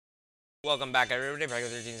Welcome back, everybody. Back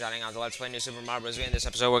with 13 signing out the Let's Play New Super Mario Bros. In this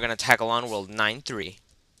episode, we're going to tackle on World 9-3.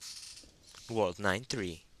 World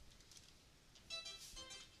 9-3.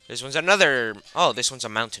 This one's another... Oh, this one's a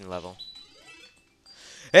mountain level.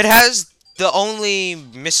 It has the only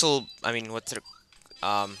missile... I mean, what's it...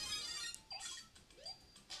 Um...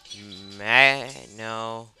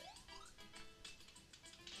 No.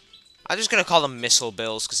 I'm just going to call them missile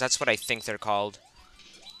bills, because that's what I think they're called.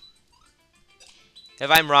 If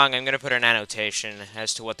I'm wrong, I'm going to put an annotation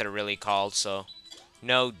as to what they're really called, so...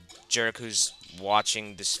 No jerk who's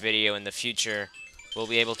watching this video in the future will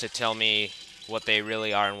be able to tell me what they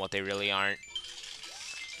really are and what they really aren't.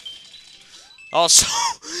 Also,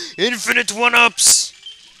 infinite one-ups!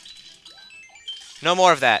 No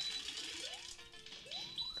more of that.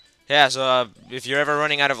 Yeah, so if you're ever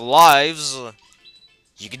running out of lives,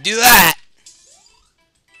 you can do that!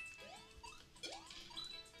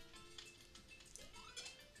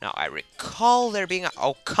 Now, I recall there being a...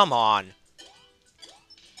 Oh, come on.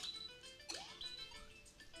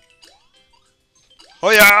 Oh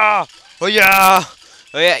yeah! Oh yeah!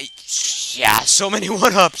 Oh yeah! Yeah, so many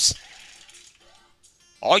one-ups!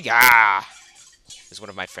 Oh yeah! As one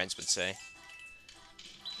of my friends would say.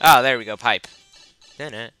 Oh, there we go, pipe.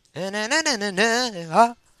 Oh,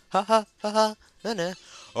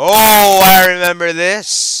 I remember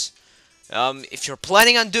this! If you're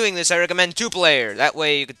planning on doing this, I recommend 2-player. That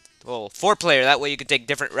way you could... Well, 4-player. That way you could take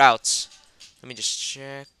different routes. Let me just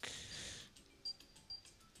check.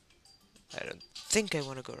 I don't think I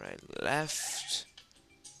want to go right, left.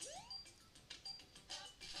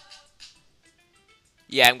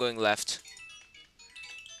 Yeah, I'm going left.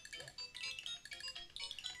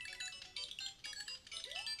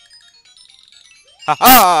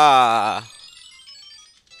 Haha!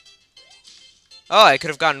 Oh, I could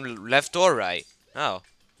have gone left or right. Oh.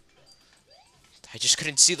 I just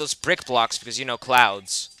couldn't see those brick blocks because, you know,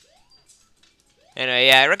 clouds. Anyway,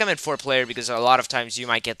 yeah, I recommend 4-player because a lot of times you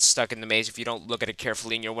might get stuck in the maze if you don't look at it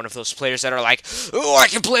carefully and you're one of those players that are like, oh, I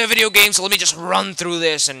can play a video game, so let me just run through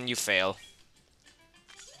this, and you fail.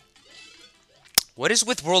 What is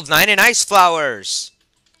with World 9 and Ice Flowers?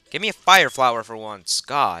 Give me a Fire Flower for once.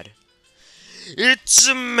 God. It's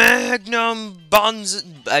a Magnum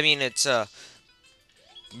I mean, it's a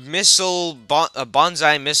a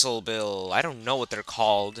bonsai missile bill. I don't know what they're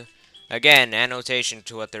called. Again, annotation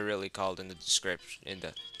to what they're really called in the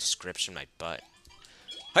description. My butt.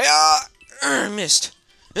 Hiya! Missed.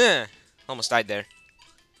 Almost died there.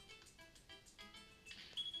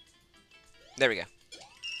 There we go.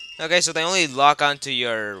 Okay, so they only lock onto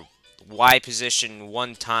your Y position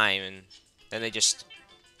one time, and then they just...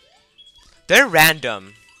 They're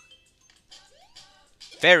random.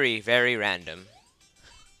 Very, very random.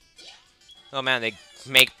 Oh man, they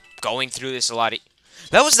make going through this a lot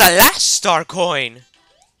That was the last star coin!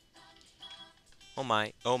 Oh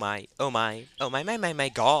my, oh my, oh my, oh my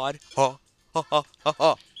god. Ha, ha, ha,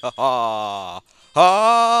 ha, ha, ha,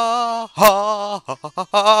 ha, ha,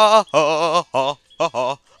 ha,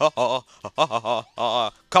 ha, ha,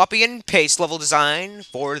 ha. Copy and paste level design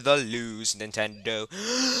for the lose, Nintendo.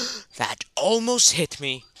 That almost hit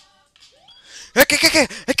me.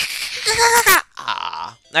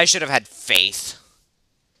 Ah, I should have had faith.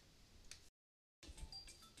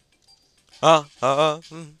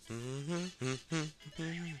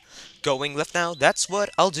 Going left now, that's what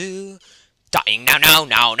I'll do. Dying now, no,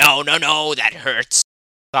 no, no, no, no, that hurts.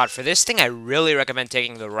 God, for this thing, I really recommend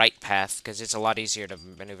taking the right path, because it's a lot easier to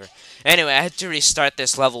maneuver. Anyway, I had to restart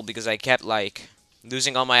this level because I kept, like,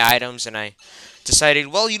 losing all my items, and I decided,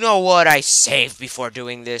 well, you know what, I saved before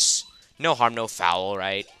doing this. No harm, no foul,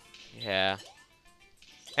 right? Yeah.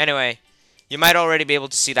 Anyway, you might already be able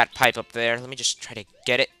to see that pipe up there. Let me just try to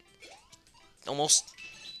get it. Almost.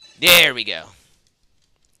 There we go.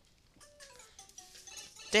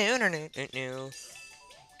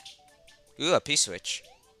 Ooh, a P-switch.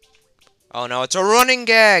 Oh no, it's a running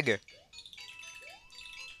gag!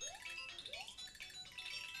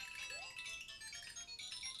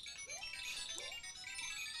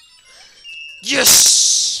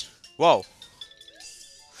 Yes! Whoa.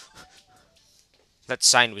 That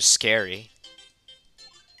sign was scary.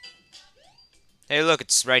 Hey, look,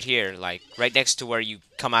 it's right here, like, right next to where you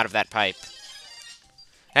come out of that pipe.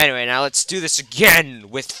 Anyway, now let's do this again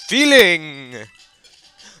with feeling!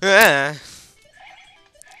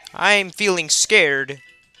 I'm feeling scared.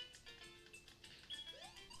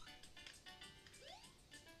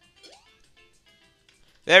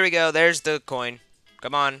 There we go, there's the coin.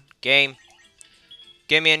 Come on, game.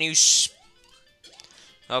 Give me a new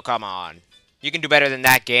Oh, come on. You can do better than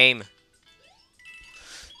that, game.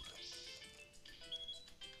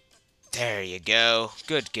 There you go.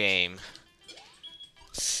 Good game.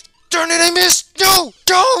 Darn it, I missed! No!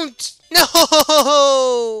 Don't!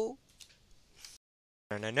 No!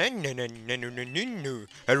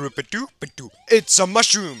 It's a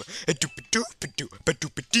mushroom.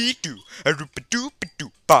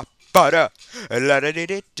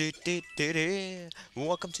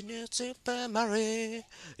 Welcome to New Super Mario.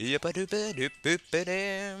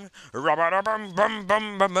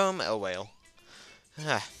 Oh well.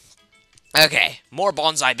 Okay, more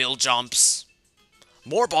bonsai bill jumps.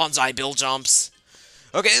 More bonsai bill jumps.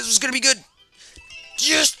 Okay, this is gonna be good.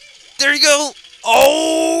 Just there you go.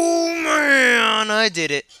 Oh man, I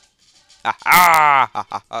did it. Ha ha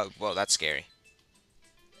ha ha. Well, that's scary.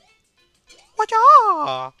 What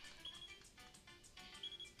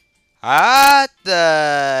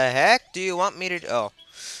the heck do you want me to do? Oh,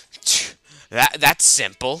 that's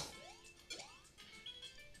simple.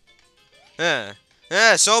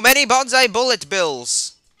 So many bonsai bullet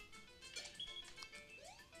bills.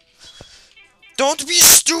 Don't be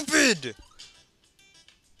stupid.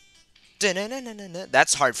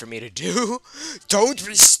 That's hard for me to do. Don't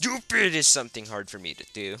be stupid is something hard for me to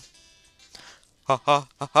do. Ha ha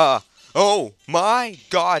ha ha. Oh my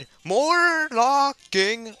god. More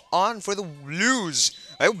locking on for the lose.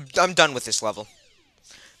 I'm done with this level.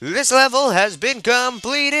 This level has been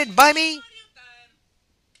completed by me.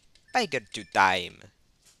 I got to time.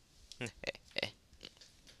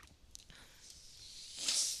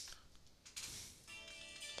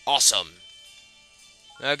 Awesome.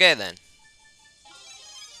 Okay then.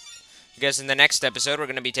 I guess in the next episode we're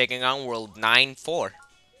going to be taking on World 9-4.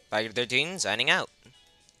 Tiger 13 signing out.